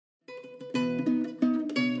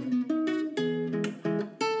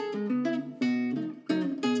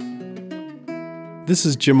This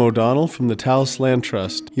is Jim O'Donnell from the Taos Land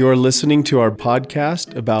Trust. You are listening to our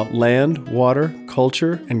podcast about land, water,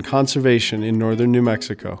 culture, and conservation in northern New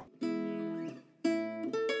Mexico.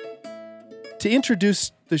 To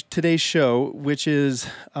introduce today's show, which is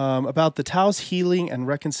about the Taos Healing and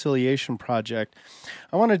Reconciliation Project,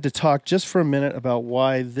 I wanted to talk just for a minute about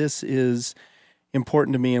why this is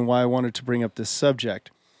important to me and why I wanted to bring up this subject.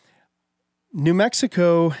 New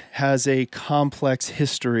Mexico has a complex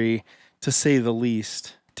history, to say the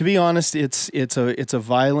least. To be honest, it's a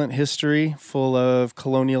violent history full of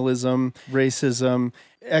colonialism, racism,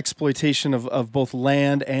 exploitation of both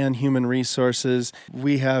land and human resources.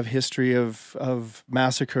 We have history of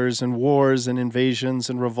massacres and wars and invasions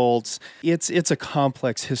and revolts. It's a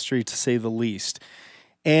complex history, to say the least.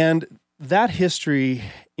 And that history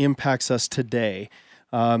impacts us today.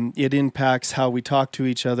 It impacts how we talk to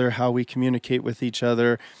each other, how we communicate with each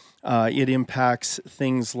other. It impacts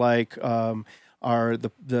things like the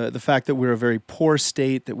fact that we're a very poor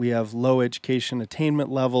state, that we have low education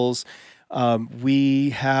attainment levels.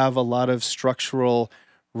 We have a lot of structural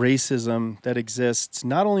racism that exists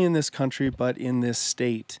not only in this country, but in this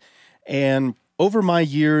state. And over my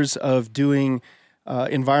years of doing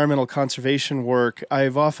environmental conservation work,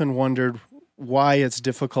 I've often wondered why it's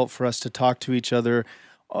difficult for us to talk to each other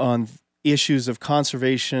on issues of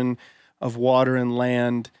conservation, of water and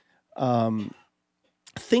land,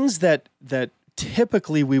 things that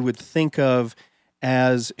typically we would think of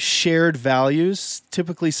as shared values.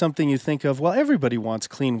 Typically something you think of, well, everybody wants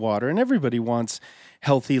clean water and everybody wants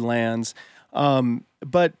healthy lands,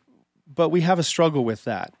 but we have a struggle with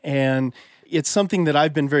that. And it's something that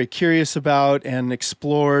I've been very curious about and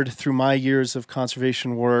explored through my years of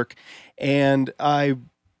conservation work. And I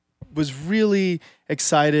was really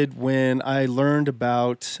excited when I learned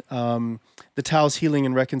about the Taos Healing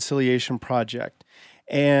and Reconciliation Project.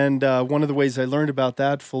 And one of the ways I learned about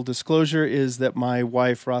that, full disclosure, is that my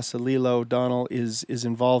wife, Rosalila O'Donnell, is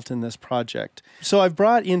involved in this project. So I've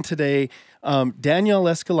brought in today Danielle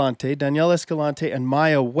Escalante and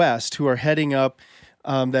Maya West, who are heading up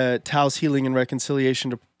the Taos Healing and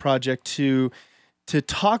Reconciliation Project to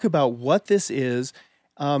talk about what this is,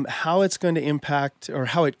 how it's going to impact, or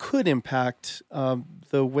how it could impact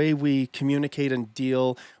the way we communicate and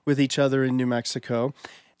deal with each other in New Mexico,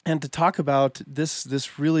 and to talk about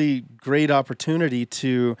this really great opportunity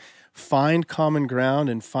to find common ground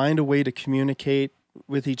and find a way to communicate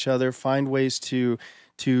with each other, find ways to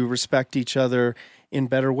respect each other in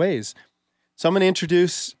better ways. So I'm going to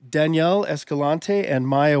introduce Danielle Escalante and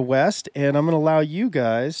Maya West, and I'm going to allow you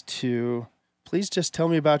guys to please just tell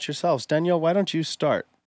me about yourselves. Danielle, why don't you start?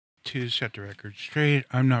 To set the record straight,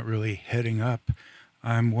 I'm not really heading up.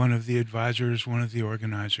 I'm one of the advisors, one of the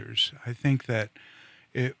organizers. I think that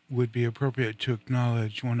it would be appropriate to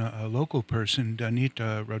acknowledge a local person,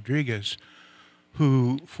 Danita Rodriguez,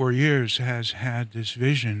 who for years has had this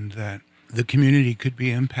vision that the community could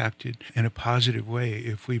be impacted in a positive way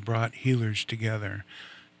if we brought healers together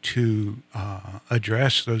to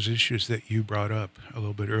address those issues that you brought up a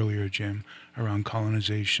little bit earlier, Jim, around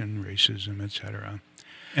colonization, racism, etc.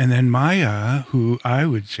 And then Maya, who I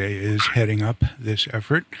would say is heading up this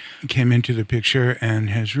effort, came into the picture and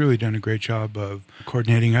has really done a great job of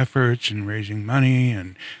coordinating efforts and raising money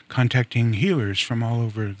and contacting healers from all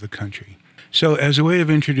over the country. So as a way of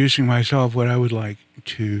introducing myself, what I would like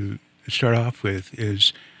to start off with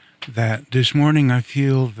is that this morning I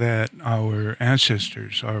feel that our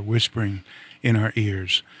ancestors are whispering in our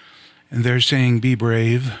ears. And they're saying, be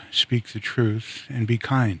brave, speak the truth, and be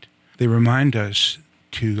kind. They remind us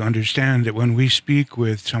to understand that when we speak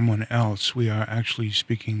with someone else, we are actually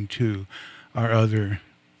speaking to our other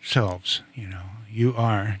selves. You know, you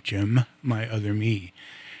are, Jim, my other me.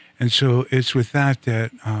 And so it's with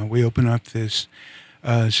that we open up this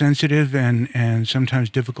sensitive and sometimes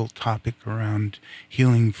difficult topic around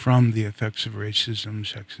healing from the effects of racism,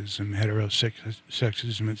 sexism,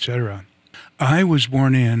 heterosexism, etc. I was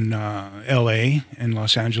born in L.A., in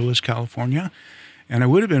Los Angeles, California. And I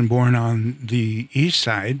would have been born on the east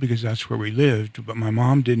side because that's where we lived, but my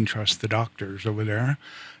mom didn't trust the doctors over there.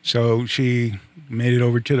 So she made it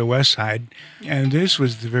over to the west side. And this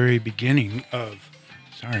was the very beginning of,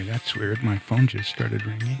 sorry, that's weird. My phone just started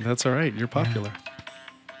ringing. That's all right. You're popular.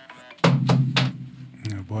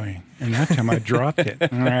 Oh, boy. And that time I dropped it.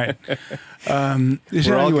 All right.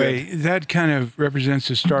 So anyway, that kind of represents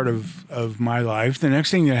the start of my life. The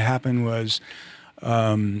next thing that happened was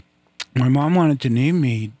my mom wanted to name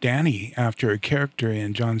me Danny after a character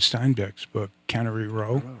in John Steinbeck's book, Cannery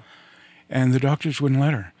Row, and the doctors wouldn't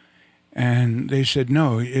let her. And they said,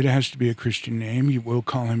 no, it has to be a Christian name. We'll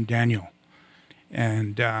call him Daniel.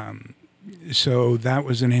 And So that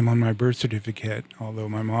was the name on my birth certificate, although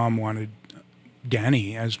my mom wanted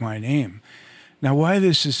Danny as my name. Now, why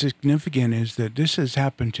this is significant is that this has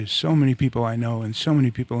happened to so many people I know and so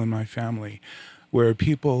many people in my family, where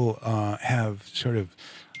people have sort of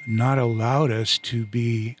not allowed us to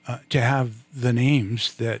be to have the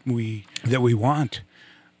names that we want.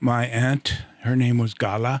 My aunt, her name was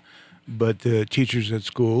Gala, but the teachers at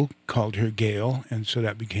school called her Gail, and so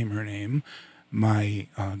that became her name. My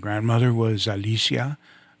grandmother was Alicia,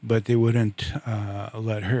 but they wouldn't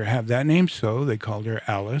let her have that name, so they called her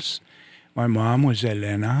Alice. My mom was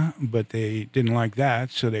Elena, but they didn't like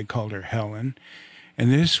that, so they called her Helen.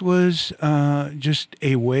 And this was just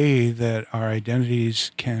a way that our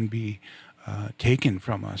identities can be taken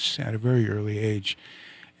from us at a very early age.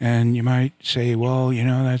 And you might say, well, you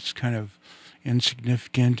know, that's kind of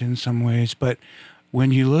insignificant in some ways. But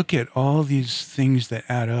when you look at all these things that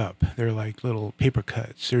add up, they're like little paper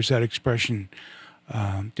cuts. There's that expression,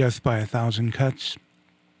 death by 1,000 cuts.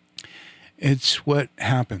 It's what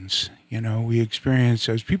happens. You know, we experience,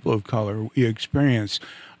 as people of color, we experience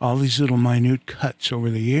all these little minute cuts over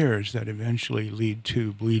the years that eventually lead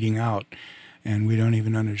to bleeding out, and we don't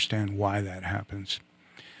even understand why that happens.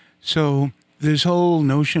 So this whole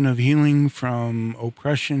notion of healing from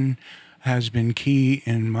oppression has been key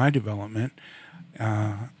in my development.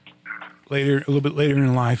 A little bit later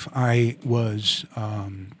in life, I was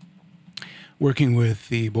working with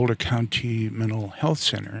the Boulder County Mental Health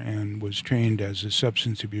Center and was trained as a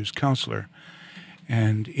substance abuse counselor.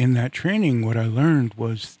 And in that training, what I learned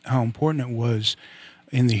was how important it was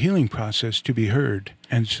in the healing process to be heard.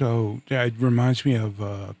 And so it reminds me of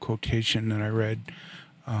a quotation that I read.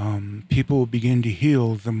 People begin to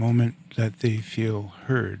heal the moment that they feel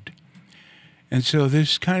heard. And so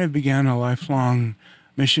this kind of began a lifelong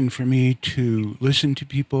mission for me to listen to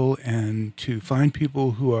people and to find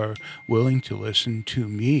people who are willing to listen to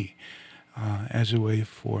me as a way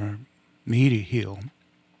for me to heal.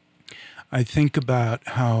 I think about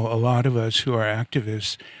how a lot of us who are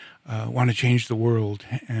activists want to change the world,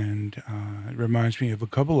 and it reminds me of a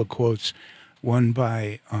couple of quotes, one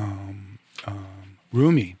by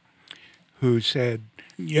Rumi, who said,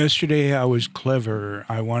 "Yesterday I was clever,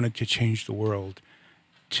 I wanted to change the world.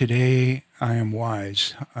 Today I am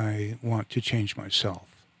wise, I want to change myself."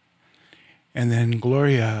 And then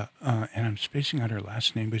Gloria, and I'm spacing out her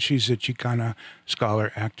last name, but she's a Chicana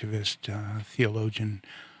scholar, activist, theologian.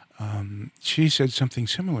 She said something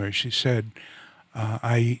similar. She said,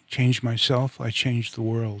 I changed myself, I changed the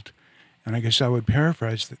world. And I guess I would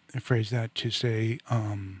paraphrase that to say,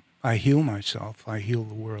 I heal myself, I heal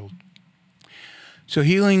the world. So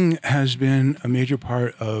healing has been a major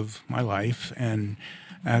part of my life, and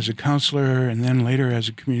as a counselor and then later as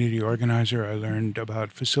a community organizer, I learned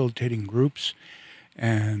about facilitating groups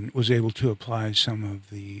and was able to apply some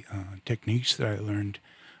of the techniques that I learned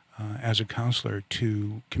as a counselor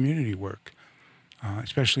to community work,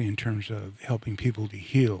 especially in terms of helping people to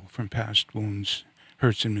heal from past wounds,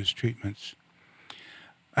 hurts, and mistreatments.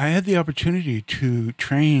 I had the opportunity to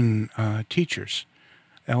train teachers,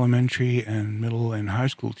 elementary and middle and high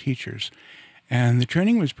school teachers. And the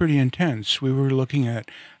training was pretty intense. We were looking at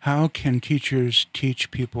how can teachers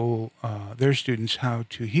teach people, their students, how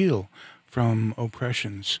to heal from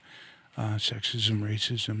oppressions, sexism,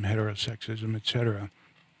 racism, heterosexism, etc.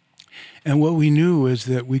 And what we knew was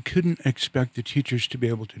that we couldn't expect the teachers to be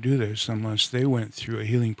able to do this unless they went through a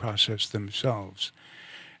healing process themselves.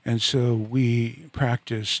 And so we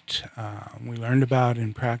practiced, we learned about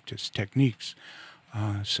and practiced techniques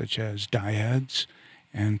such as dyads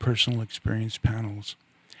and personal experience panels.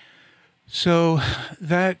 So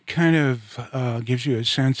that kind of gives you a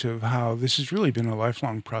sense of how this has really been a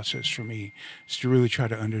lifelong process for me, is to really try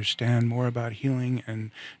to understand more about healing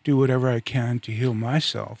and do whatever I can to heal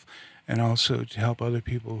myself and also to help other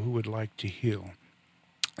people who would like to heal.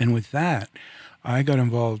 And with that, I got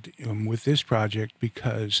involved with this project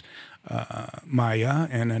because Maya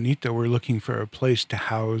and Anita were looking for a place to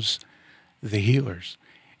house the healers.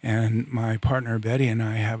 And my partner Betty and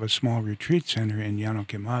I have a small retreat center in Llano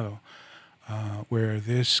Quemado where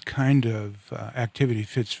this kind of activity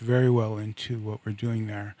fits very well into what we're doing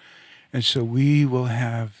there. And so we will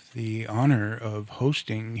have the honor of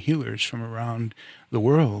hosting healers from around the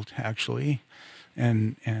world, actually,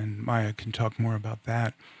 and Maya can talk more about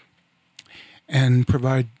that, and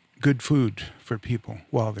provide good food for people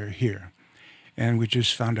while they're here. And we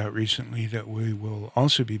just found out recently that we will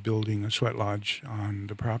also be building a sweat lodge on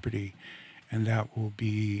the property, and that will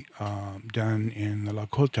be done in the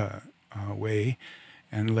Lakota way.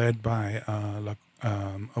 and led by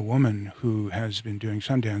a woman who has been doing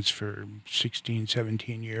Sundance for 16,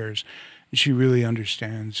 17 years. And she really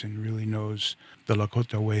understands and really knows the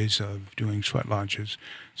Lakota ways of doing sweat lodges.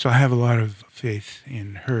 So I have a lot of faith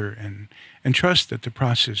in her and trust that the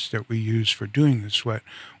process that we use for doing the sweat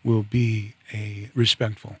will be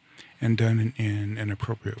respectful and done in an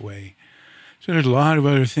appropriate way. So there's a lot of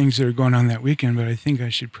other things that are going on that weekend, but I think I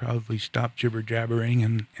should probably stop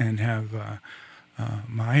jibber-jabbering and have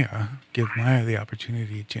give Maya the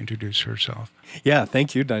opportunity to introduce herself. Yeah,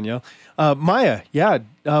 thank you, Danielle. Maya,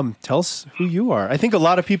 tell us who you are. I think a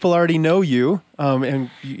lot of people already know you,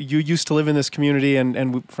 and you used to live in this community,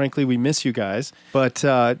 and frankly, we miss you guys. But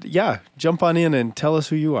jump on in and tell us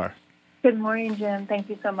who you are. Good morning, Jim. Thank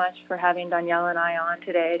you so much for having Danielle and I on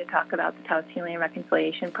today to talk about the Taos Healing and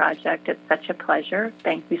Reconciliation Project. It's such a pleasure.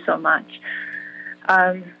 Thank you so much.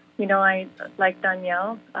 I, like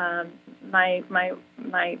Danielle,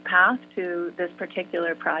 my path to this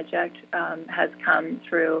particular project has come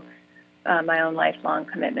through my own lifelong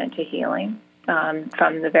commitment to healing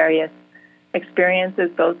from the various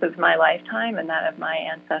experiences, both of my lifetime and that of my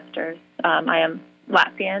ancestors. I am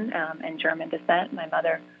Latvian and German descent. My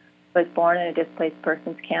mother was born in a displaced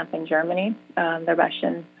persons camp in Germany. The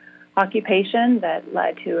Russian occupation that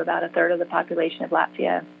led to about a third of the population of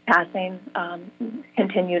Latvia passing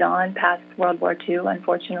continued on past World War II,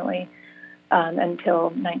 unfortunately,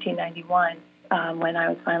 until 1991, when I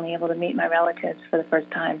was finally able to meet my relatives for the first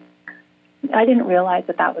time. I didn't realize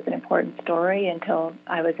that was an important story until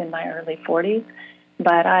I was in my early 40s,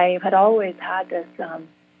 but I had always had this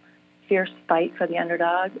fierce fight for the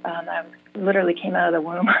underdog. I literally came out of the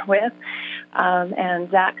womb with,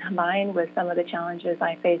 and that combined with some of the challenges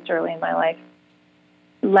I faced early in my life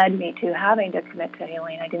led me to having to commit to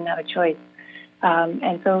healing. I didn't have a choice.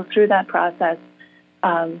 And so through that process,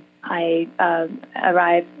 I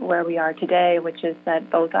arrived where we are today, which is that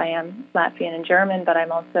both I am Latvian and German, but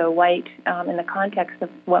I'm also white in the context of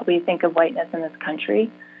what we think of whiteness in this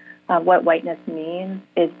country. What whiteness means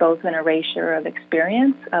is both an erasure of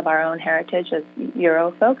experience of our own heritage as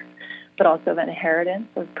Euro folks, but also of an inheritance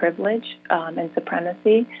of privilege and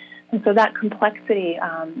supremacy. And so that complexity,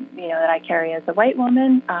 that I carry as a white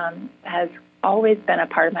woman has always been a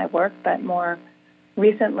part of my work, but more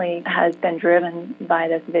recently has been driven by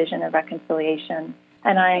this vision of reconciliation.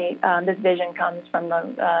 And this vision comes from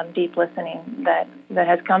the deep listening that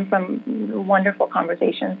has come from wonderful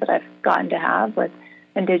conversations that I've gotten to have with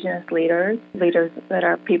Indigenous leaders that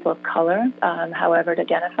are people of color, however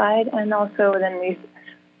identified, and also then these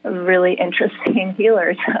really interesting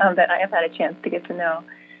healers that I have had a chance to get to know.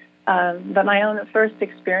 But my own first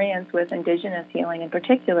experience with Indigenous healing in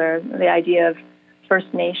particular, the idea of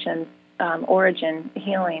First Nations origin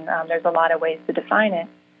healing, there's a lot of ways to define it,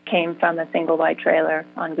 came from a single wide trailer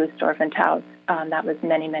on Goosdorf and Taos. That was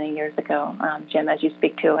many, many years ago. Jim, as you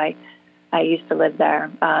speak to, I used to live there,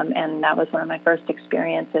 and that was one of my first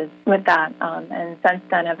experiences with that. And since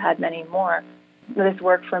then, I've had many more. This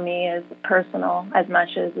work for me is personal as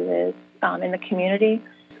much as it is in the community.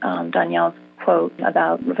 Danielle's quote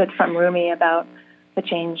from Rumi about the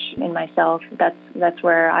change in myself, that's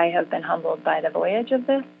where I have been humbled by the voyage of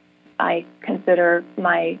this. I consider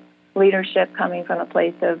my leadership coming from a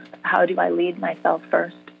place of how do I lead myself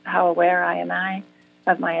first? How aware am I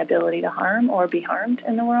of my ability to harm or be harmed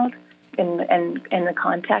in the world? In the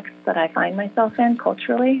context that I find myself in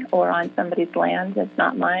culturally or on somebody's land that's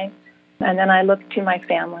not mine. And then I look to my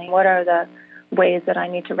family. What are the ways that I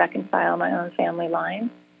need to reconcile my own family line?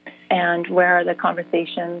 And where are the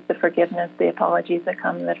conversations, the forgiveness, the apologies that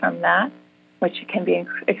come from that, which can be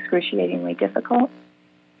excruciatingly difficult.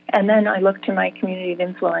 And then I look to my community of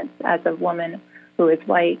influence as a woman who is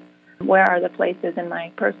white. Where are the places in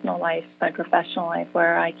my personal life, my professional life,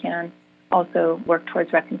 where I can also work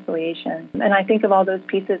towards reconciliation? And I think of all those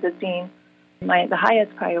pieces as being the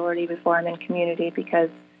highest priority before I'm in community, because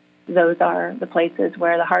those are the places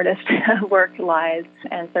where the hardest work lies,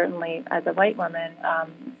 and certainly as a white woman,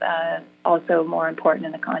 also more important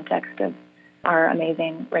in the context of our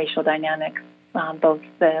amazing racial dynamics, both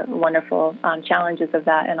the wonderful challenges of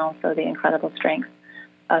that and also the incredible strength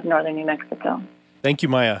of northern New Mexico. Thank you,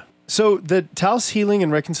 Maya. So the Taos Healing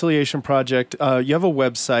and Reconciliation Project, you have a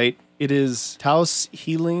website. It is Taos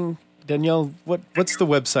Healing. Danielle, what's the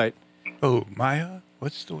website? Oh, Maya,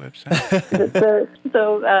 what's the website?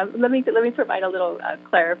 Let me provide a little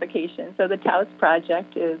clarification. So the Taos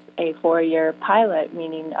Project is a 4-year pilot,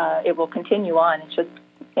 meaning it will continue on. It's just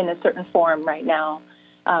in a certain form right now.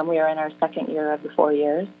 We are in our second year of the 4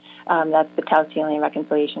 years. That's the Taos Healing and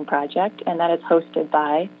Reconciliation Project, and that is hosted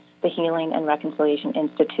by the Healing and Reconciliation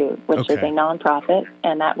Institute, which is a Okay. nonprofit,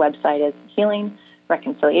 and that website is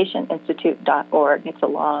healingreconciliationinstitute.org. It's a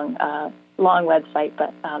long website,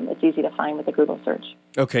 but it's easy to find with a Google search.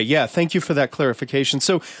 Okay, yeah, thank you for that clarification.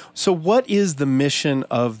 So what is the mission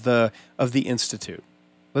of the Institute?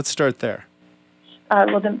 Let's start there.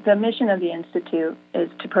 Well, the mission of the Institute is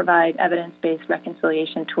to provide evidence-based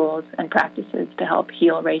reconciliation tools and practices to help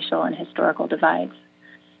heal racial and historical divides.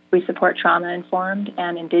 We support trauma-informed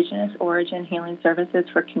and Indigenous origin healing services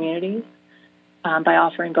for communities by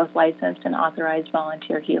offering both licensed and authorized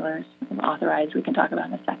volunteer healers. Authorized, we can talk about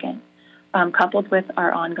in a second. Coupled with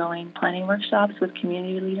our ongoing planning workshops with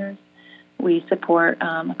community leaders, we support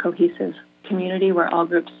a cohesive community where all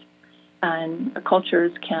groups and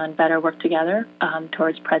cultures can better work together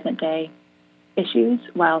towards present-day issues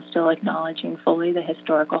while still acknowledging fully the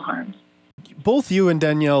historical harms. Both you and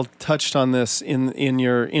Danielle touched on this in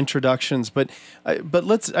your introductions, but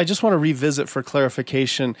I just want to revisit for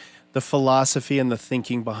clarification the philosophy and the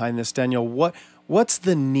thinking behind this. Danielle, what's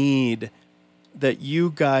the need that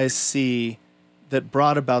you guys see that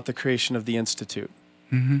brought about the creation of the Institute?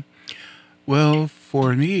 Mm-hmm. Well,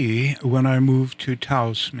 for me, when I moved to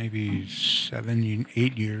Taos maybe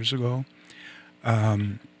 8 years ago,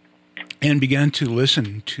 and began to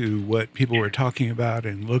listen to what people were talking about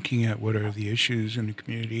and looking at what are the issues in the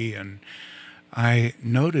community, and I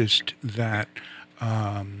noticed that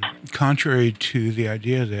contrary to the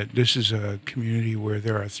idea that this is a community where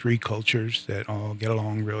there are three cultures that all get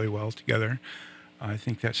along really well together, I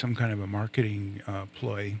think that's some kind of a marketing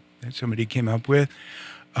ploy that somebody came up with.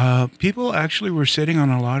 People actually were sitting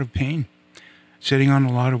on a lot of pain, sitting on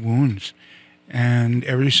a lot of wounds. And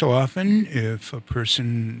every so often, if a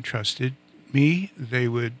person trusted me, they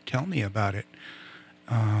would tell me about it.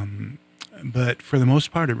 But for the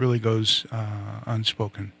most part, it really goes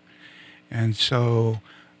unspoken. And so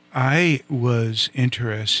I was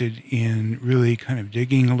interested in really kind of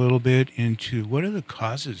digging a little bit into what are the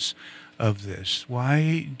causes of this?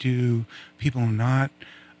 Why are people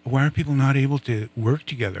not able to work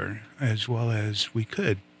together as well as we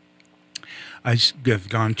could? I've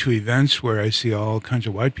gone to events where I see all kinds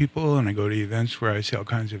of white people, and I go to events where I see all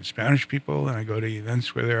kinds of Spanish people, and I go to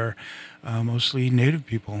events where there are mostly Native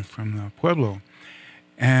people from the Pueblo.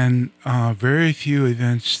 And very few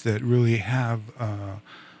events that really have a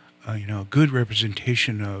good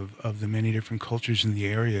representation of the many different cultures in the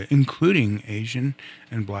area, including Asian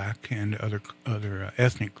and Black and other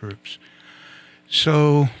ethnic groups.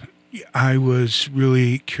 So I was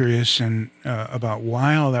really curious about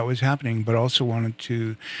why all that was happening, but also wanted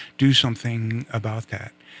to do something about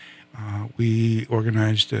that. We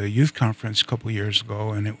organized a youth conference a couple of years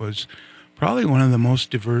ago, and it was probably one of the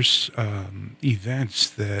most diverse events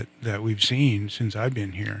that we've seen since I've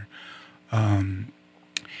been here. And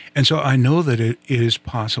so I know that it is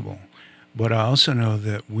possible, but I also know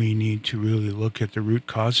that we need to really look at the root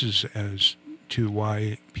causes as to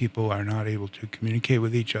why people are not able to communicate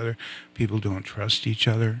with each other. People don't trust each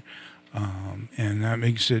other, and that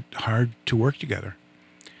makes it hard to work together.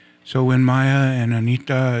 So when Maya and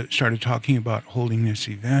Anita started talking about holding this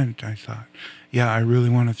event, I thought, yeah, I really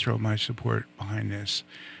want to throw my support behind this.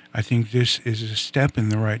 I think this is a step in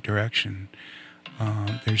the right direction.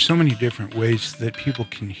 There's so many different ways that people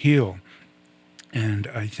can heal, and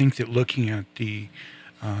I think that looking at the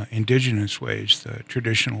Indigenous ways, the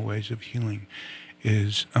traditional ways of healing,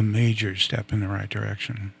 is a major step in the right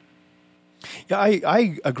direction. Yeah,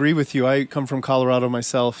 I agree with you. I come from Colorado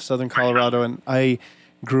myself, Southern Colorado, and I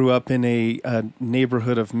grew up in a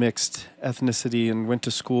neighborhood of mixed ethnicity and went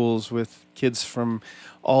to schools with kids from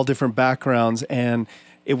all different backgrounds. And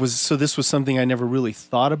this was something I never really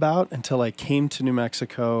thought about until I came to New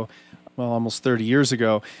Mexico, almost 30 years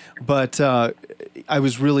ago. But I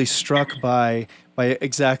was really struck by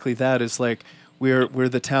exactly that. It's like we're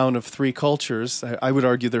the town of three cultures. I would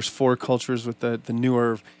argue there's four cultures with the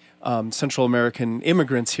newer Central American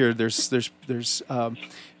immigrants here.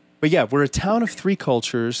 But yeah, we're a town of three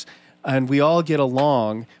cultures, and we all get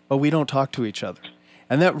along, but we don't talk to each other.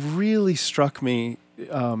 And that really struck me.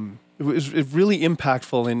 It was really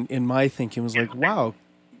impactful in my thinking. It was like, wow,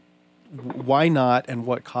 why not, and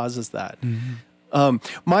what causes that? Mm-hmm.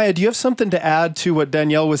 Maya, do you have something to add to what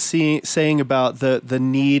Danielle was saying about the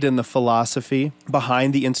need and the philosophy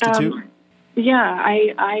behind the Institute?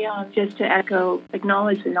 I just to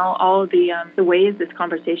acknowledge in all of the ways this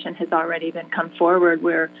conversation has already been come forward,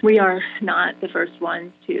 where we are not the first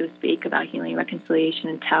ones to speak about healing and reconciliation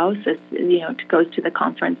in Taos. This, it goes to the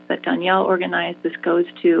conference that Danielle organized. This goes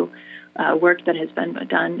to work that has been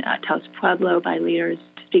done at Taos Pueblo by leaders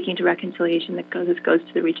Speaking to Reconciliation that goes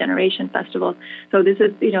to the Regeneration Festival. So this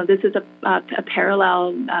is a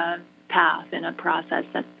parallel path and a process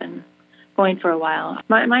that's been going for a while.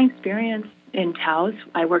 My experience in Taos,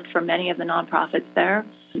 I worked for many of the nonprofits there.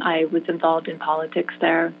 I was involved in politics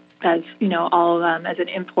there as as an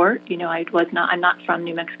import. I'm not from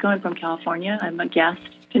New Mexico. I'm from California. I'm a guest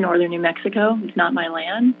to northern New Mexico. It's not my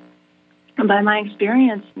land. But my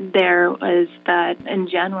experience there was that in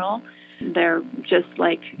general, they're just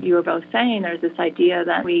like you were both saying, there's this idea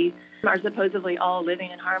that we are supposedly all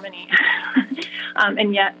living in harmony.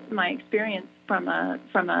 And yet my experience from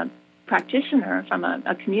a practitioner, from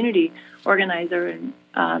a community organizer and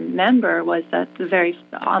member was that the very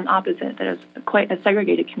opposite, that it was quite a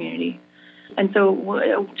segregated community. And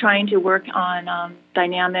so trying to work on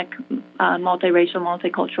dynamic, multiracial,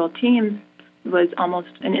 multicultural teams was almost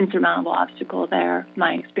an insurmountable obstacle there,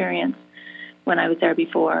 my experience when I was there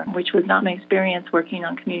before, which was not my experience working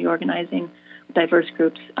on community organizing diverse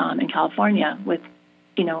groups in California with,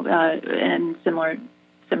 in similar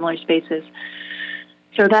spaces.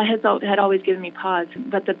 So that had always given me pause.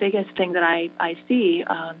 But the biggest thing that I see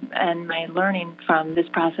and my learning from this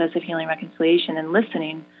process of healing reconciliation and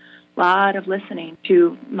listening, a lot of listening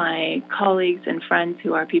to my colleagues and friends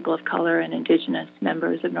who are people of color and Indigenous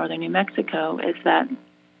members of northern New Mexico, is that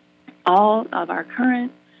all of our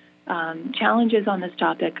current challenges on this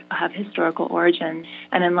topic have historical origins.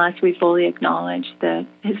 And unless we fully acknowledge the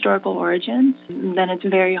historical origins, then it's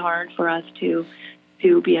very hard for us to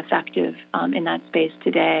be effective in that space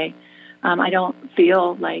today. I don't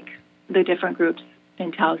feel like the different groups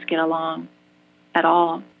in Taos get along at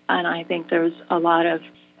all. And I think there's a lot of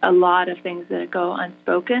things that go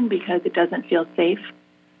unspoken because it doesn't feel safe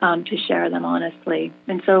to share them honestly.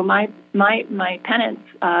 And so my penance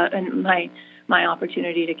and my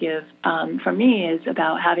opportunity to give for me is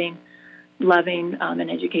about having loving and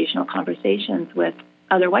educational conversations with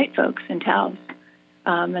other white folks in Taos.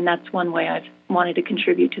 And that's one way I've wanted to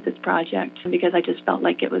contribute to this project, because I just felt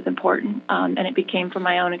like it was important. And it became from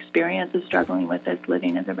my own experience of struggling with this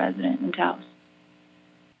living as a resident in Taos.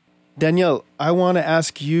 Danielle, I want to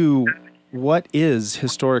ask you, what is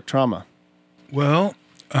historic trauma? Well,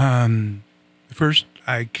 first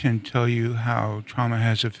I can tell you how trauma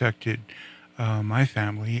has affected my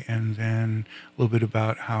family, and then a little bit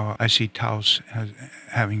about how I see Taos as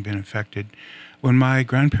having been affected. When my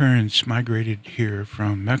grandparents migrated here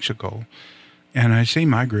from Mexico, and I say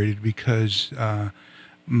migrated because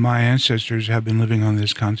my ancestors have been living on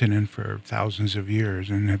this continent for thousands of years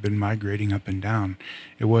and have been migrating up and down.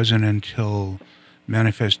 It wasn't until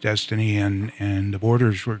Manifest Destiny and the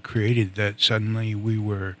borders were created that suddenly we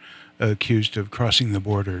were accused of crossing the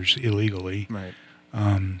borders illegally. Right.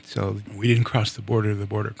 So we didn't cross the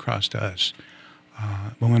border crossed us.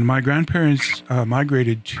 But when my grandparents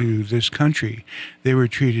migrated to this country, they were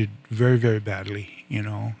treated very, very badly,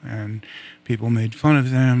 and people made fun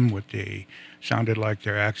of them, what they sounded like,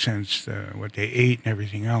 their accents, what they ate and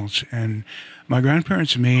everything else. And my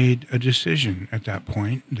grandparents made a decision at that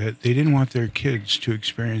point that they didn't want their kids to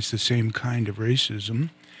experience the same kind of racism.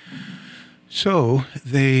 So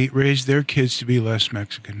they raised their kids to be less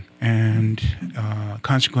Mexican, and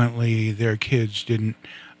consequently their kids didn't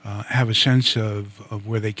have a sense of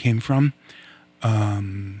where they came from,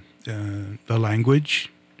 the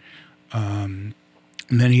language,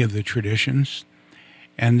 many of the traditions.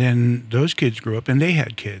 And then those kids grew up and they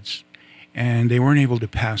had kids, and they weren't able to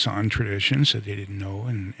pass on traditions that they didn't know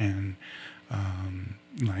and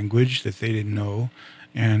language that they didn't know.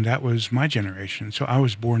 And that was my generation. So I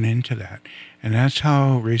was born into that. And that's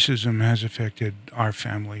how racism has affected our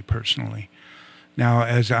family personally. Now,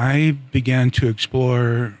 as I began to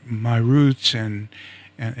explore my roots, and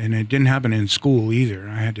it didn't happen in school either,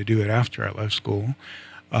 I had to do it after I left school,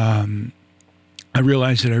 I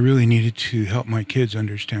realized that I really needed to help my kids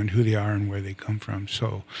understand who they are and where they come from.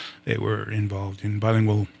 So they were involved in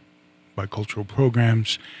bilingual, bicultural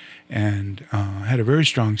programs, and had a very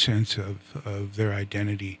strong sense of their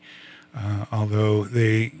identity. Although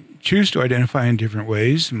they choose to identify in different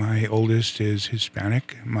ways. My oldest is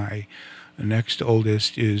Hispanic. My next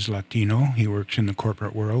oldest is Latino. He works in the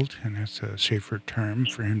corporate world, and that's a safer term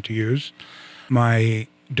for him to use. My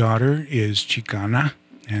daughter is Chicana,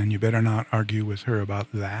 and you better not argue with her about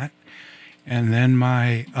that. And then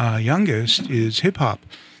my youngest is hip-hop.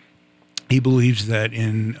 He believes that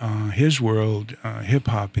in his world,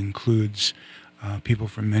 hip-hop includes people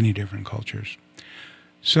from many different cultures.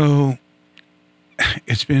 So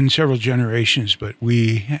it's been several generations, but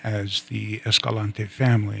we, as the Escalante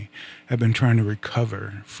family, have been trying to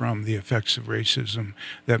recover from the effects of racism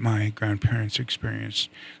that my grandparents experienced.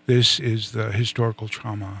 This is the historical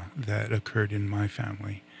trauma that occurred in my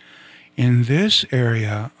family. In this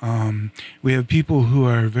area, we have people who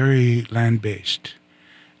are very land-based,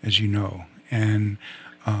 as you know, and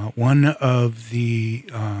one of the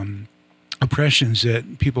oppressions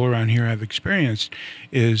that people around here have experienced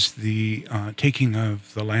is the taking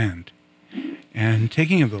of the land. And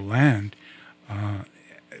taking of the land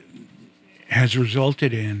has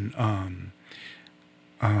resulted in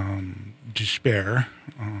despair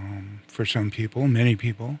for some people, many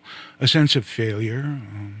people, a sense of failure,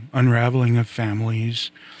 unraveling of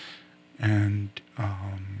families and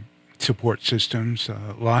support systems,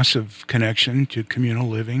 loss of connection to communal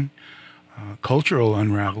living, cultural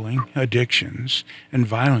unraveling, addictions, and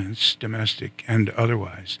violence, domestic and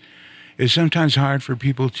otherwise. It's sometimes hard for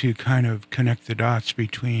people to kind of connect the dots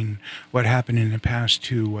between what happened in the past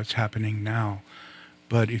to what's happening now.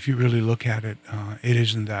 But if you really look at it, it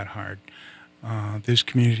isn't that hard. This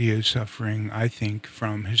community is suffering, I think,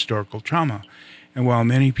 from historical trauma. And while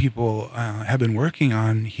many people have been working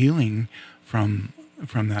on healing from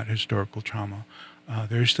that historical trauma,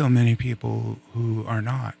 there are still many people who are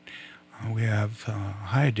not. We have a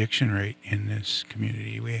high addiction rate in this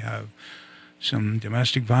community. We have some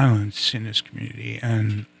domestic violence in this community.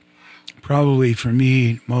 And probably for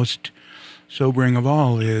me, most sobering of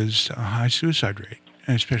all is a high suicide rate,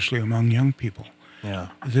 especially among young people. Yeah.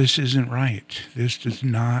 This isn't right. This does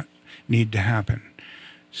not need to happen.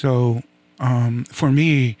 So for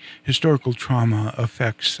me, historical trauma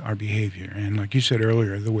affects our behavior. And like you said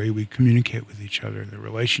earlier, the way we communicate with each other, the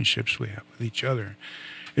relationships we have with each other.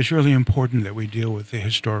 It's really important that we deal with the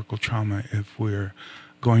historical trauma if we're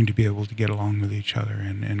going to be able to get along with each other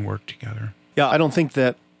and work together. Yeah, I don't think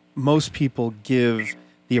that most people give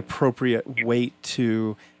the appropriate weight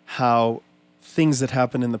to how things that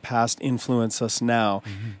happened in the past influence us now.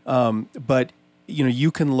 But you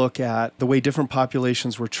can look at the way different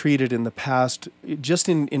populations were treated in the past, just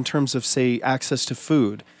in terms of, say, access to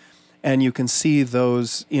food. And you can see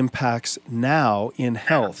those impacts now in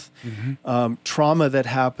health. Trauma that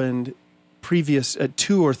happened previous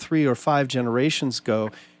 2 or 3 or 5 generations ago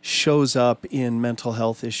shows up in mental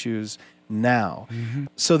health issues now.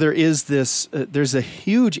 So there is this, there's a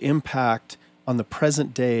huge impact on the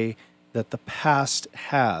present day that the past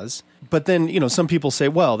has. But then, some people say,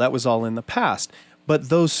 well, that was all in the past.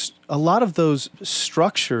 But a lot of those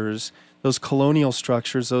structures, those colonial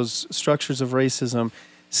structures, those structures of racism,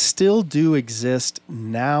 still do exist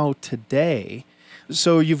now today.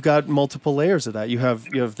 So you've got multiple layers of that. You have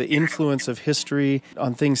the influence of history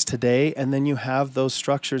on things today, and then you have those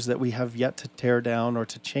structures that we have yet to tear down or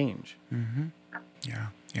to change.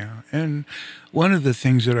 Yeah. And one of the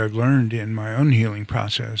things that I've learned in my own healing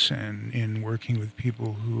process and in working with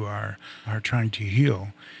people who are trying to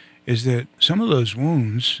heal is that some of those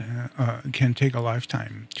wounds can take a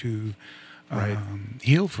lifetime to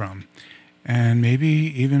heal from. And maybe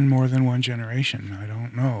even more than one generation, I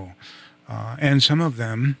don't know. And some of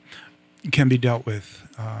them can be dealt with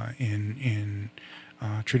in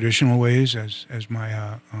traditional ways, as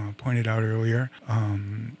Maya pointed out earlier.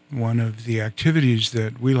 One of the activities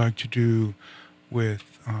that we like to do with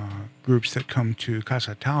groups that come to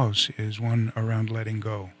Casa Taos is one around letting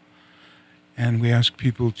go. And we ask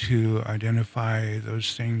people to identify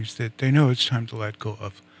those things that they know it's time to let go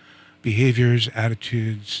of, behaviors,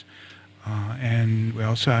 attitudes, and we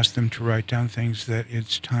also ask them to write down things that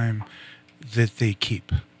it's time that they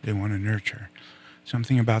keep, they want to nurture,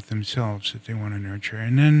 something about themselves that they want to nurture.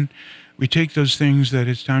 And then we take those things that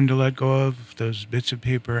it's time to let go of, those bits of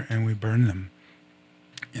paper, and we burn them.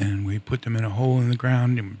 And we put them in a hole in the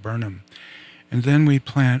ground and burn them. And then we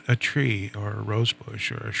plant a tree or a rose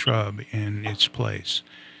bush or a shrub in its place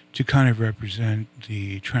to kind of represent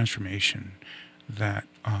the transformation that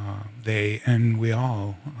they and we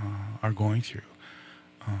all are going through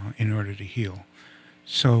in order to heal.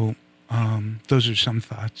 So those are some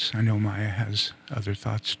thoughts. I know Maya has other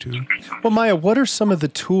thoughts too. Well, Maya, what are some of the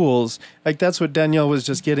tools? Like that's what Danielle was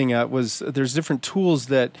just getting at, was there's different tools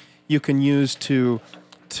that you can use to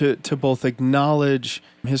both acknowledge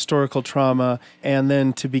historical trauma and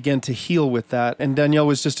then to begin to heal with that. And Danielle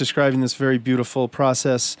was just describing this very beautiful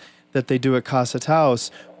process that they do at Casa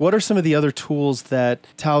Taos. What are some of the other tools that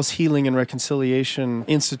Taos Healing and Reconciliation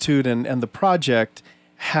Institute and the project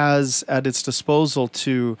has at its disposal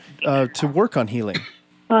to work on healing?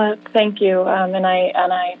 Thank you. And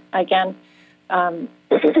I again,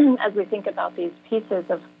 as we think about these pieces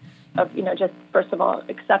of just first of all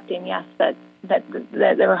accepting, yes, that that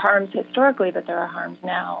there were harms historically, but there are harms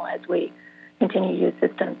now as we continue to use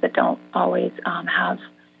systems that don't always have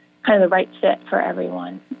kind of the right fit for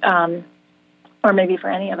everyone, or maybe for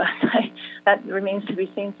any of us. That remains to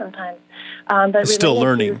be seen sometimes. But still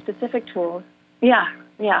learning. To specific tools, yeah.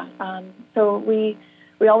 So we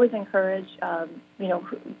always encourage,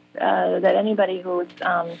 that anybody who's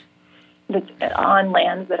that's on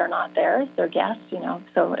lands that are not theirs, they're guests.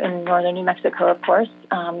 So in northern New Mexico, of course,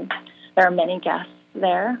 there are many guests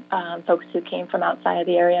there, folks who came from outside of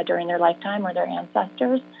the area during their lifetime or their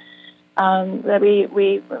ancestors. That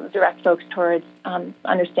we direct folks towards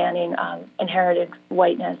understanding inherited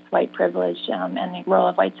whiteness, white privilege, and the role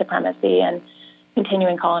of white supremacy and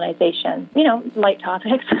continuing colonization. Light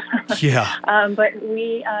topics. Yeah. But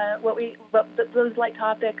those light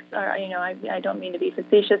topics are, I don't mean to be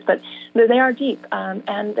facetious, but they are deep,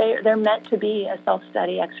 and they're meant to be a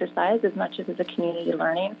self-study exercise as much as it's a community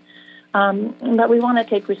learning. But we want to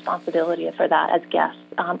take responsibility for that as guests.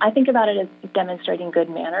 I think about it as demonstrating good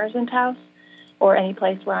manners in Taos or any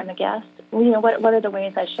place where I'm a guest. What are the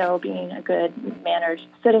ways I show being a good mannered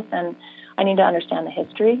citizen? I need to understand the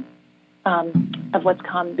history of what's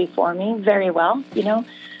come before me very well. For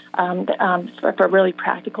really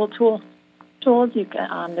practical tools, you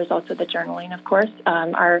can. There's also the journaling, of course.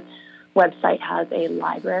 Our website has a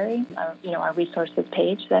library, our resources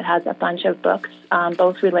page that has a bunch of books,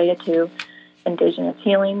 both related to Indigenous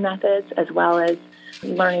healing methods as well as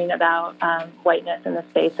learning about whiteness in the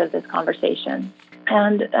space of this conversation.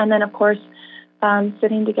 And then, of course,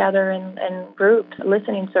 sitting together in groups,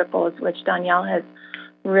 listening circles, which Danielle has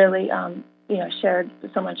really, shared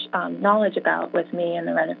so much knowledge about with me and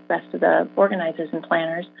the rest of the organizers and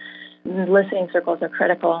planners. Listening circles are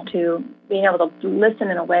critical to being able to listen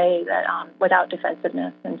in a way that without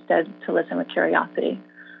defensiveness, instead to listen with curiosity.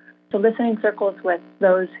 So listening circles with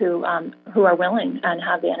those who are willing and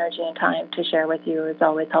have the energy and time to share with you is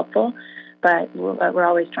always helpful. But we're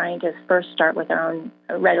always trying to first start with our own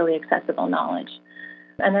readily accessible knowledge.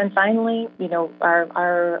 And then finally,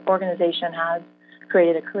 our organization has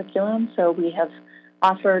created a curriculum. So we have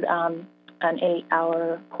offered an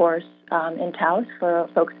 8-hour course in Taos for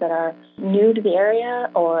folks that are new to the area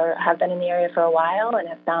or have been in the area for a while and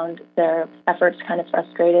have found their efforts kind of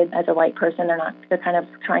frustrated as a white person. They're kind of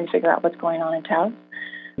trying to figure out what's going on in Taos.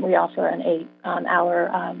 We offer an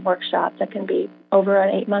 8-hour workshop that can be over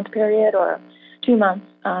an 8-month period or 2 months,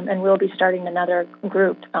 and we'll be starting another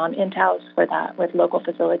group in Taos for that with local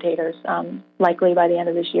facilitators, likely by the end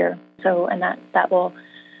of this year. So, and that will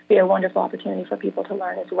be a wonderful opportunity for people to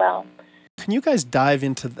learn as well. Can you guys dive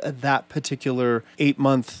into that particular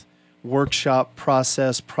 8-month workshop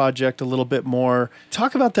project a little bit more?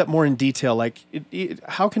 Talk about that more in detail. Like,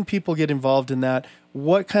 how can people get involved in that?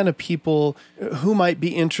 What kind of people, who might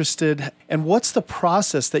be interested, and what's the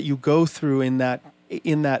process that you go through in that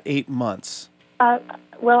 8 months?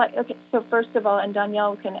 Okay. So first of all, and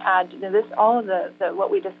Danielle can add this. All of the what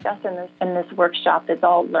we discuss in this workshop is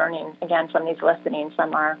all learning again from these listenings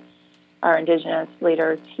from our Indigenous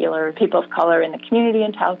leaders, healers, people of color in the community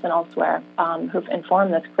in Taos and elsewhere who've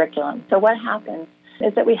informed this curriculum. So what happens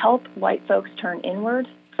is that we help white folks turn inward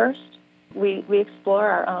first. We explore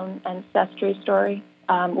our own ancestry story.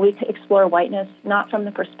 We explore whiteness not from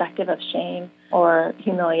the perspective of shame or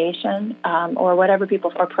humiliation or whatever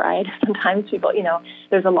people, or pride. Sometimes people,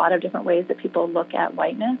 there's a lot of different ways that people look at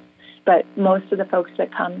whiteness. But most of the folks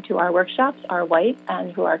that come to our workshops are white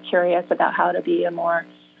and who are curious about how to be a more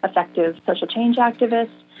effective social change activists.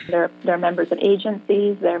 They're members of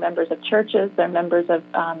agencies, they're members of churches, they're members of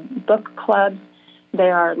book clubs, they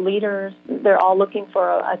are leaders. They're all looking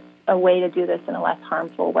for a way to do this in a less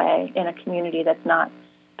harmful way in a community that's not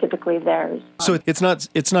typically theirs. So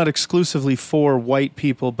it's not exclusively for white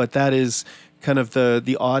people, but that is kind of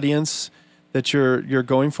the audience that you're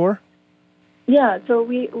going for? Yeah, so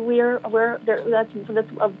that's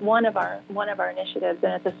one of our initiatives,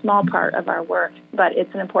 and it's a small part of our work, but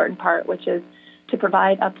it's an important part, which is to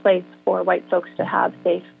provide a place for white folks to have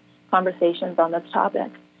safe conversations on this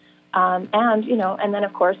topic. And then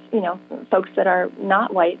of course, folks that are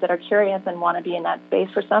not white that are curious and want to be in that space.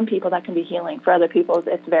 For some people, that can be healing. For other people,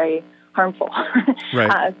 it's very harmful.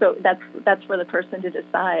 Right. So that's for the person to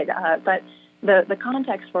decide. But the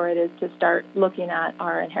context for it is to start looking at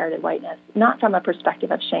our inherited whiteness, not from a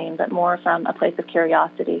perspective of shame, but more from a place of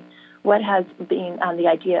curiosity. What has been the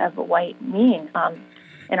idea of white mean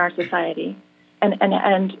in our society,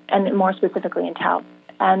 and more specifically in Taos?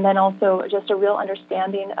 And then also just a real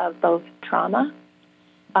understanding of both trauma.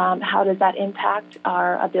 How does that impact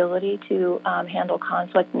our ability to handle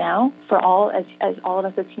conflict now for all as all of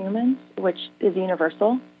us as humans, which is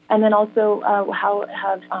universal, And then also,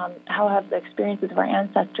 how have the experiences of our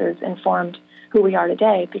ancestors informed who we are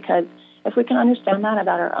today? Because if we can understand that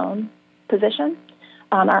about our own position,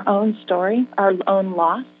 our own story, our own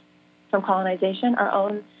loss from colonization, our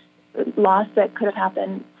own loss that could have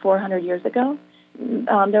happened 400 years ago,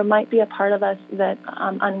 there might be a part of us that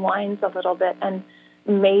unwinds a little bit and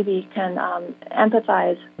maybe can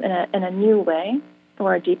empathize in a new way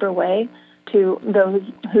or a deeper way to those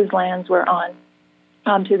whose lands we're on,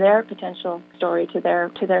 to their potential story, to their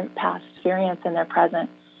past experience and their present.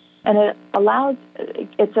 And it allows,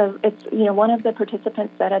 one of the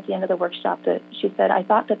participants said at the end of the workshop that she said, I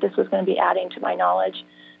thought that this was going to be adding to my knowledge,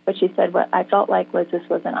 but she said what I felt like was this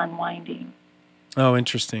was an unwinding. Oh,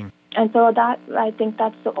 interesting. And so I think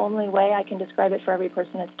that's the only way I can describe it. For every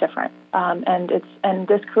person, it's different. And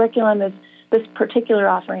this curriculum is, this particular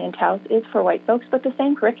offering in Taos is for white folks, but the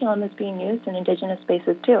same curriculum is being used in Indigenous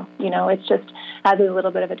spaces too. It's just has a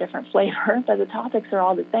little bit of a different flavor, but the topics are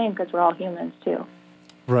all the same because we're all humans too.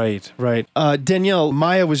 Right. Danielle,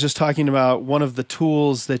 Maya was just talking about one of the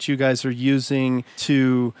tools that you guys are using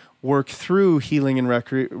to work through healing and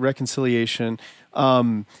reconciliation.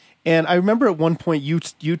 And I remember at one point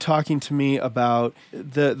you talking to me about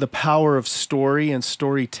the power of story and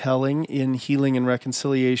storytelling in healing and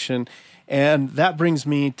reconciliation. And that brings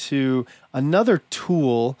me to another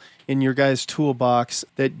tool in your guys' toolbox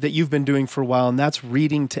that you've been doing for a while, and that's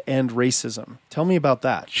reading to end racism. Tell me about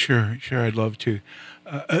that. Sure, I'd love to.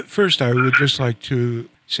 First, I would just like to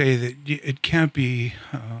say that it can't be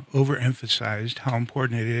overemphasized how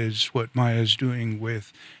important it is what Maya's doing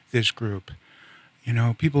with this group.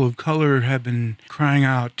 People of color have been crying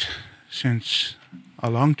out since a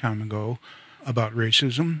long time ago about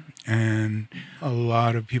racism, and a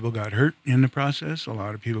lot of people got hurt in the process. A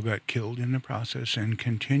lot of people got killed in the process and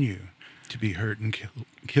continue to be hurt and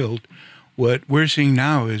killed. What we're seeing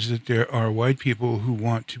now is that there are white people who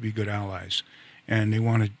want to be good allies, and they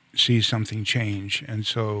want to see something change. And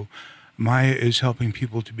so Maya is helping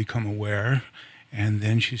people to become aware, and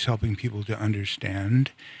then she's helping people to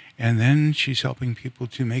understand, and then she's helping people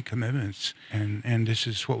to make commitments. And this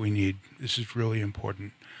is what we need. This is really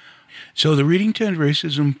important. So the Reading to End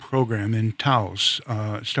Racism program in Taos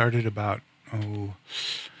started about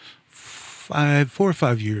 4 or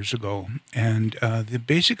 5 years ago. And the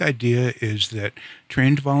basic idea is that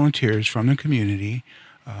trained volunteers from the community,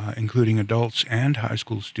 including adults and high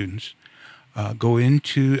school students, go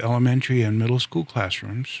into elementary and middle school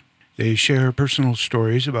classrooms. They share personal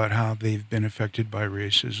stories about how they've been affected by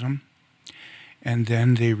racism. And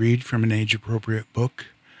then they read from an age-appropriate book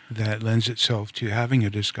that lends itself to having a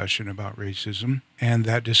discussion about racism. And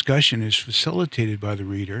that discussion is facilitated by the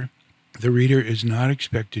reader. The reader is not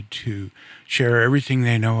expected to share everything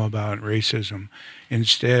they know about racism.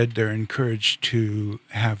 Instead, they're encouraged to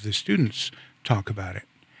have the students talk about it.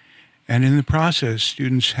 And in the process,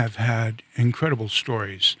 students have had incredible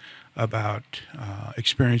stories about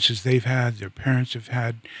experiences they've had, their parents have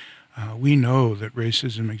had. We know that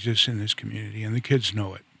racism exists in this community, and the kids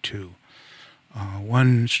know it too.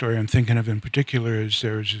 One story I'm thinking of in particular is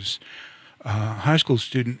there was this high school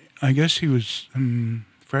student, I guess he was a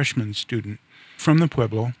freshman student from the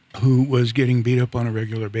Pueblo, who was getting beat up on a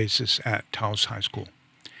regular basis at Taos High School.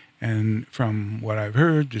 And from what I've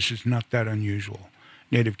heard, this is not that unusual.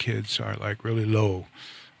 Native kids are like really low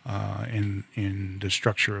in the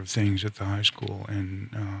structure of things at the high school, and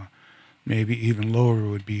maybe even lower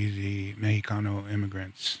would be the Mexicano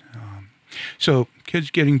immigrants. So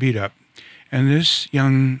kids getting beat up. And this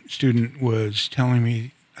young student was telling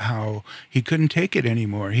me how he couldn't take it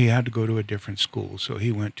anymore. He had to go to a different school, so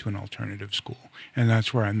he went to an alternative school. And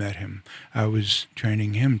that's where I met him. I was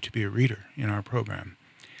training him to be a reader in our program.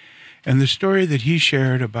 And the story that he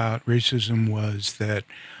shared about racism was that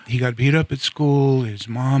he got beat up at school. His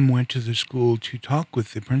mom went to the school to talk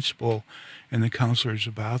with the principal and the counselors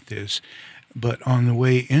about this. But on the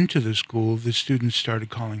way into the school, the students started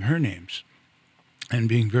calling her names and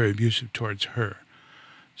being very abusive towards her.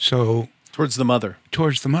 So towards the mother.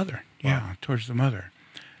 Towards the mother, yeah, wow. Towards the mother.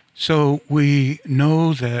 So we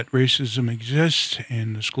know that racism exists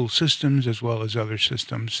in the school systems as well as other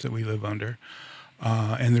systems that we live under.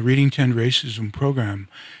 And the Reading to End Racism program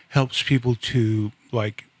helps people to,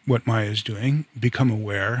 like what Maya is doing, become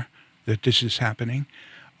aware that this is happening,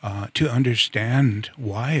 to understand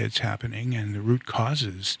why it's happening and the root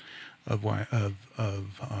causes of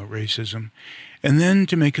racism, and then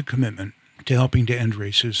to make a commitment to helping to end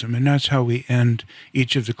racism. And that's how we end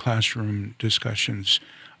each of the classroom discussions,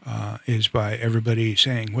 is by everybody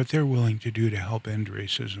saying what they're willing to do to help end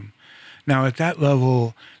racism. Now, at that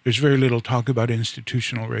level, there's very little talk about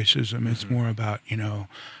institutional racism. It's more about,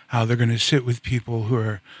 how they're going to sit with people who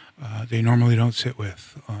are they normally don't sit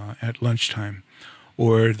with at lunchtime,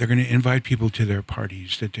 or they're going to invite people to their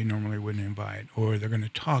parties that they normally wouldn't invite, or they're going to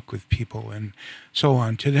talk with people and so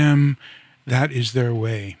on. To them, that is their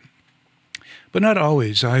way. But not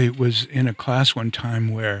always. I was in a class one time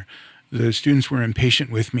where the students were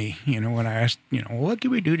impatient with me, when I asked, what do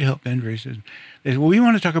we do to help end racism? They said, well, we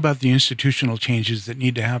want to talk about the institutional changes that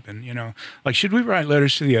need to happen, like, should we write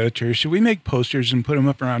letters to the editors? Should we make posters and put them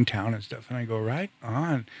up around town and stuff? And I go, right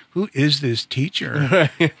on. Who is this teacher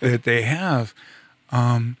that they have?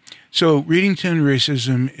 So reading to end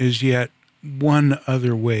racism is yet one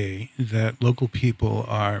other way that local people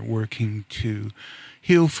are working to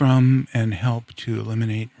heal from and help to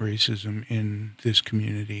eliminate racism in this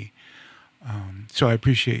community. So I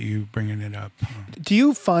appreciate you bringing it up. Do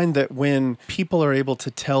you find that when people are able to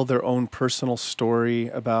tell their own personal story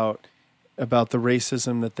about the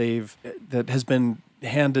racism that has been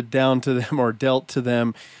handed down to them or dealt to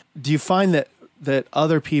them, do you find that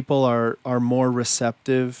other people are more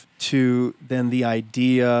receptive to then the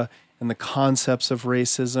idea and the concepts of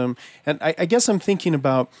racism? And I guess I'm thinking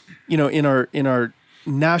about, in our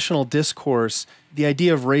national discourse, the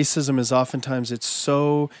idea of racism is oftentimes it's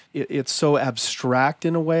so abstract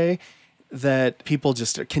in a way that people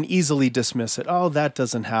just can easily dismiss it. Oh, that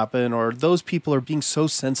doesn't happen, or those people are being so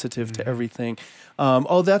sensitive to everything.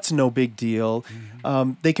 Oh, that's no big deal.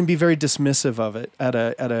 They can be very dismissive of it at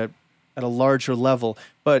a larger level.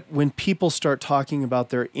 But when people start talking about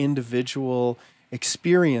their individual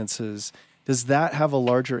experiences, does that have a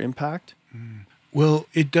larger impact? Well,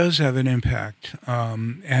 it does have an impact,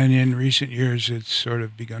 and in recent years, it's sort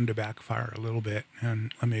of begun to backfire a little bit,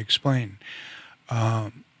 and let me explain.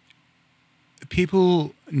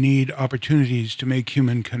 People need opportunities to make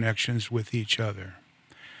human connections with each other.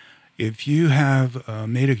 If you have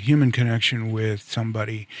made a human connection with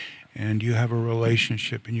somebody, and you have a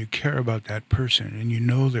relationship, and you care about that person, and you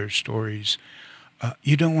know their stories,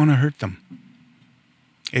 you don't want to hurt them.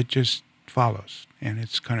 It just follows, and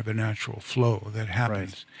it's kind of a natural flow that happens.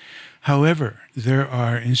 Right. However, there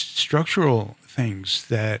are structural things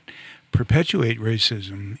that perpetuate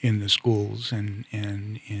racism in the schools and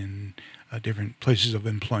in different places of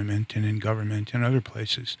employment and in government and other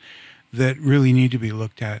places that really need to be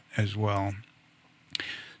looked at as well.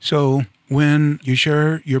 So when you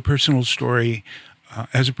share your personal story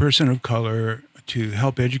as a person of color to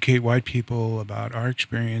help educate white people about our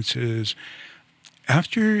experiences,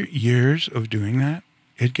 after years of doing that,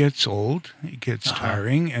 it gets old, it gets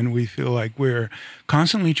tiring, and we feel like we're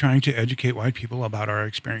constantly trying to educate white people about our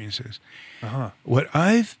experiences. What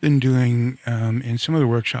I've been doing in some of the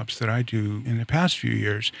workshops that I do in the past few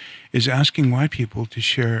years is asking white people to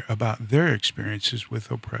share about their experiences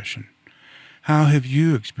with oppression. How have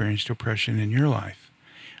you experienced oppression in your life?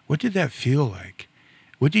 What did that feel like?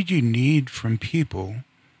 What did you need from people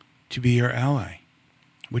to be your ally?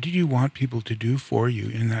 What did you want people to do for you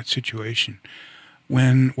in that situation?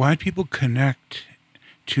 When white people connect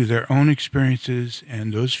to their own experiences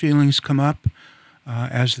and those feelings come up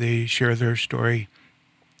as they share their story,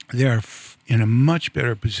 they are in a much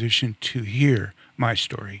better position to hear my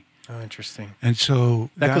story. Oh, interesting. And so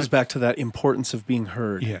that goes back to that importance of being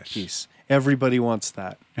heard piece. Everybody wants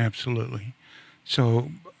that. Absolutely.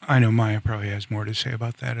 So I know Maya probably has more to say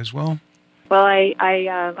about that as well. Well,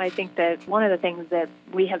 I think that one of the things that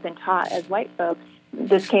we have been taught as white folks,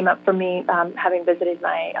 this came up for me having visited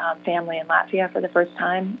my family in Latvia for the first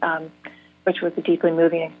time, which was a deeply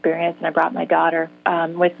moving experience, and I brought my daughter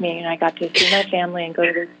with me, and I got to see my family and go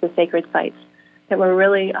to the sacred sites that were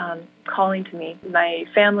really calling to me, my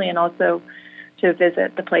family, and also to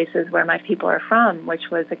visit the places where my people are from, which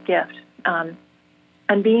was a gift.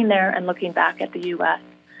 And being there and looking back at the U.S.,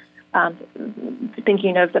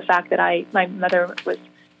 thinking of the fact that my mother was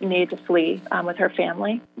needed to flee with her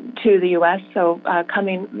family to the U.S. So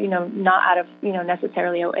coming, not out of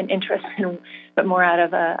necessarily an interest, but more out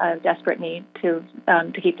of a desperate need to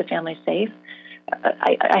keep the family safe.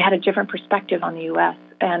 I had a different perspective on the U.S.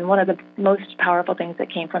 And one of the most powerful things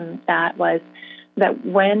that came from that was that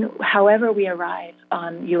however we arrive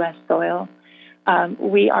on U.S. soil,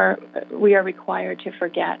 we are required to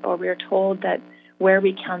forget, or we are told that where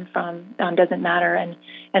we come from doesn't matter,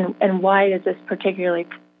 and why is this particularly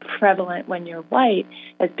prevalent when you're white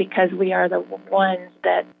is because we are the ones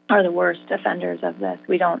that are the worst offenders of this.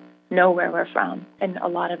 We don't know where we're from in a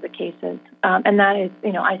lot of the cases, and that is,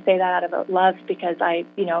 I say that out of love because I,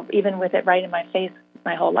 even with it right in my face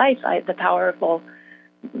my whole life, the powerful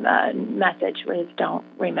message was don't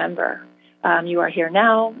remember. you are here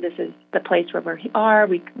now. This is the place where we are.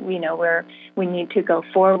 We know where we need to go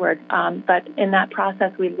forward. But in that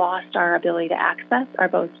process, we lost our ability to access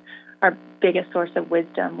our biggest source of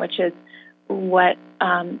wisdom, which is where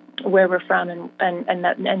we're from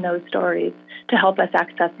and those stories, to help us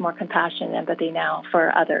access more compassion and empathy now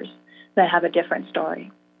for others that have a different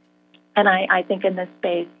story. And I think in this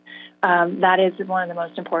space, that is one of the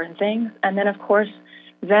most important things. And then, of course,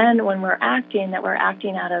 then when we're acting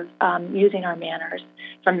out of using our manners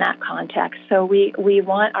from that context. So we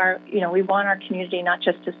want our community not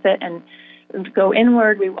just to sit and go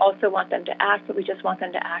inward. We also want them to act, but we just want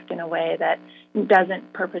them to act in a way that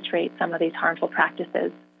doesn't perpetrate some of these harmful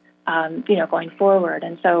practices, going forward.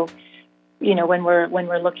 And so, when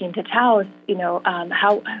we're looking to Taos,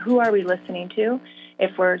 who are we listening to?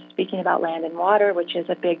 If we're speaking about land and water, which is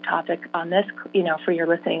a big topic on this, for your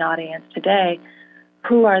listening audience today,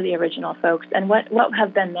 who are the original folks and what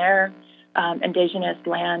have been their Indigenous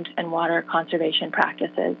land and water conservation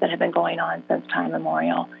practices that have been going on since time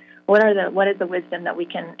immemorial? What is the wisdom that we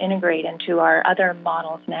can integrate into our other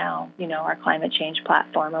models now, our climate change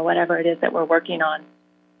platform or whatever it is that we're working on?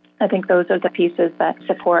 I think those are the pieces that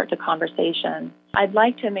support the conversation. I'd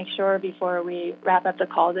like to make sure before we wrap up the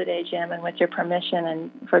call today, Jim, and with your permission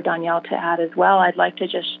and for Danielle to add as well, I'd like to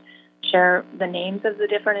just share the names of the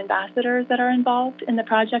different ambassadors that are involved in the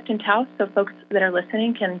project in Taos, so folks that are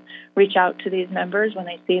listening can reach out to these members when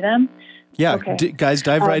they see them. Yeah, okay. Guys,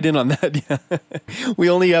 dive right in on that. Yeah. We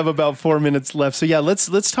only have about 4 minutes left. So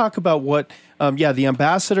let's talk about what, the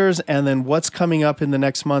ambassadors, and then what's coming up in the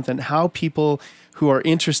next month, and how people who are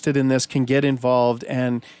interested in this can get involved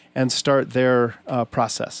and start their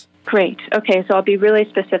process. Great. Okay, so I'll be really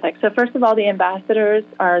specific. So first of all, the ambassadors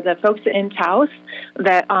are the folks in Taos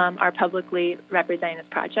that are publicly representing this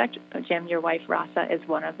project. Jim, your wife, Rasa, is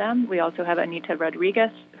one of them. We also have Anita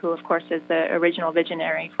Rodriguez, who, of course, is the original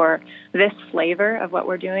visionary for this flavor of what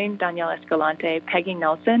we're doing, Danielle Escalante, Peggy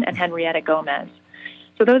Nelson, and Henrietta Gomez.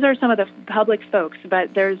 So those are some of the public folks,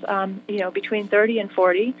 but there's, between 30 and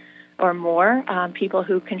 40 or more people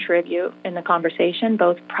who contribute in the conversation,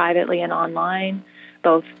 both privately and online,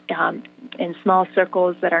 both in small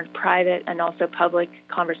circles that are private and also public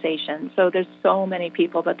conversations. So there's so many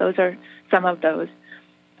people, but those are some of those.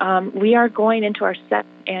 We are going into our second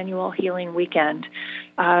annual healing weekend.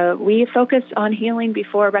 We focus on healing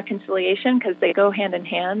before reconciliation because they go hand in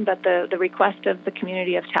hand, but the request of the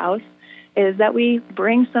community of Taos is that we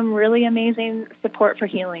bring some really amazing support for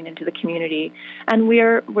healing into the community. And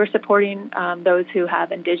we're supporting those who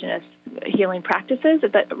have Indigenous healing practices,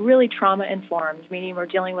 but really trauma-informed, meaning we're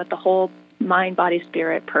dealing with the whole mind, body,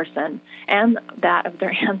 spirit person and that of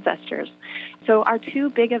their ancestors. So our two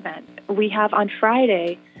big events, we have on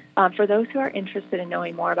Friday, for those who are interested in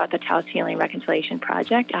knowing more about the Taos Healing Reconciliation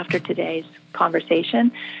Project after today's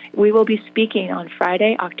conversation, we will be speaking on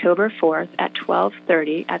Friday, October 4th at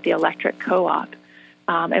 12:30 at the Electric Co-op.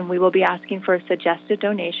 And we will be asking for a suggested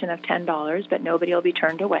donation of $10, but nobody will be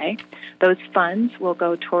turned away. Those funds will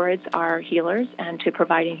go towards our healers and to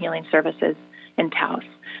providing healing services in Taos.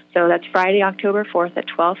 So that's Friday, October 4th at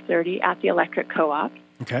 12:30 at the Electric Co-op.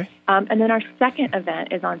 Okay. And then our second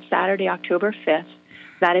event is on Saturday, October 5th.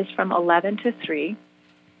 That is from 11 to 3.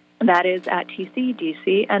 That is at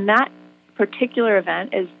TCDC, and that particular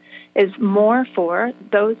event is more for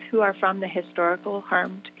those who are from the historical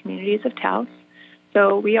harmed communities of Taos.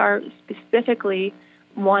 So we are specifically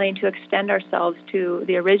wanting to extend ourselves to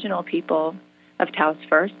the original people of Taos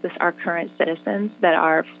first, our current citizens that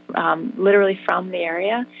are literally from the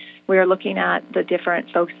area. We are looking at the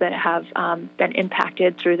different folks that have been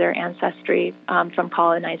impacted through their ancestry from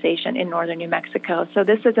colonization in northern New Mexico. So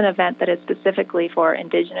this is an event that is specifically for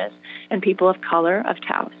Indigenous and people of color of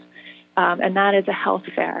Taos. And that is a health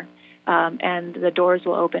fair. And the doors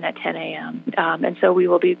will open at 10 a.m. And so we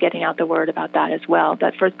will be getting out the word about that as well.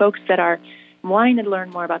 But for folks that are wanting to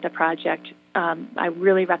learn more about the project, I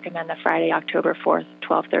really recommend the Friday, October 4th,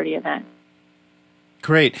 12:30 event.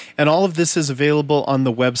 Great. And all of this is available on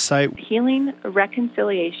the website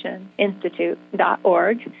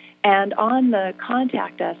healingreconciliationinstitute.org. And on the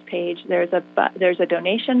Contact Us page, there's a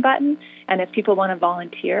donation button. And if people want to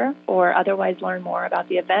volunteer or otherwise learn more about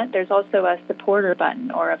the event, there's also a supporter button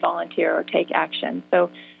or a volunteer or take action. So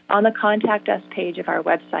on the Contact Us page of our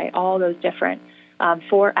website, all those different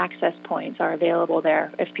 4 access points are available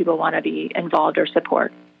there if people want to be involved or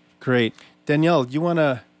support. Great. Danielle, you want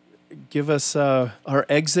to give us our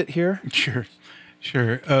exit here? Sure.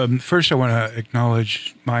 First, I want to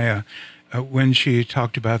acknowledge Maya. When she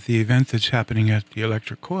talked about the event that's happening at the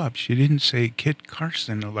Electric Co-op, she didn't say Kit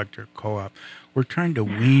Carson Electric Co-op, We're trying to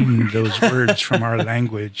wean those words from our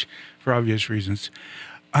language for obvious reasons.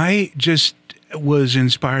 I just was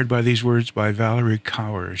inspired by these words by Valerie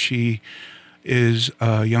Kaur. She is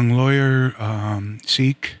a young lawyer,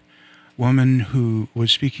 Sikh woman who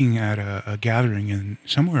was speaking at a gathering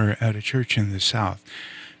somewhere at a church in the South.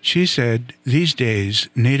 She said, these days,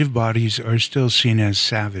 Native bodies are still seen as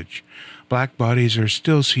savage. Black bodies are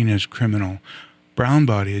still seen as criminal. Brown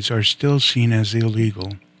bodies are still seen as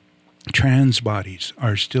illegal. Trans bodies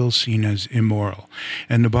are still seen as immoral.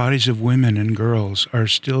 And the bodies of women and girls are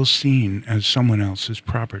still seen as someone else's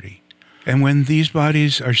property. And when these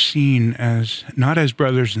bodies are seen as not as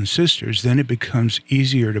brothers and sisters, then it becomes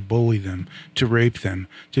easier to bully them, to rape them,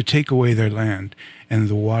 to take away their land and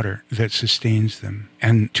the water that sustains them,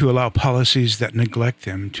 and to allow policies that neglect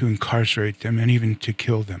them, to incarcerate them, and even to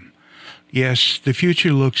kill them. Yes, the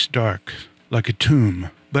future looks dark, like a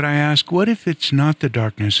tomb. But I ask, what if it's not the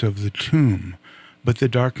darkness of the tomb, but the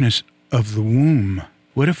darkness of the womb?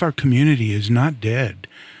 What if our community is not dead,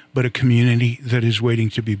 but a community that is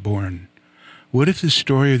waiting to be born? What if the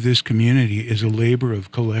story of this community is a labor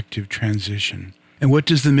of collective transition? And what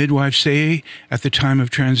does the midwife say at the time of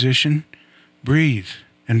transition? Breathe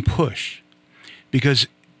and push. Because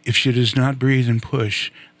if she does not breathe and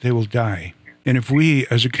push, they will die. And if we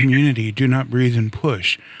as a community do not breathe and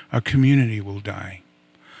push, our community will die.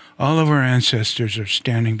 All of our ancestors are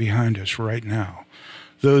standing behind us right now.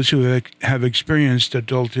 Those who have experienced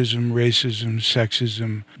adultism, racism,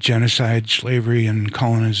 sexism, genocide, slavery, and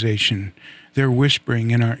colonization, they're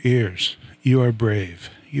whispering in our ears, you are brave,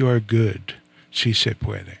 you are good, si se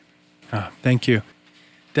puede. Thank you.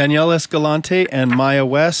 Danielle Escalante and Maya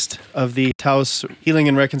West of the Taos Healing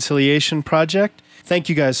and Reconciliation Project. Thank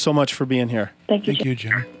you guys so much for being here. Thank you, Thank you,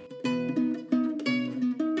 Jim.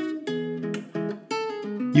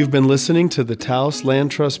 You've been listening to the Taos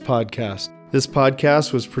Land Trust Podcast. This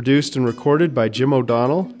podcast was produced and recorded by Jim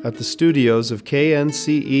O'Donnell at the studios of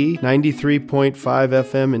KNCE 93.5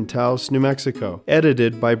 FM in Taos, New Mexico.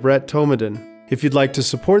 Edited by Brett Tomadin. If you'd like to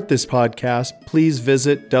support this podcast, please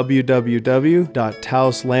visit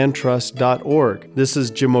www.taoslandtrust.org. This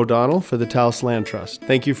is Jim O'Donnell for the Taos Land Trust.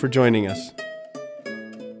 Thank you for joining us.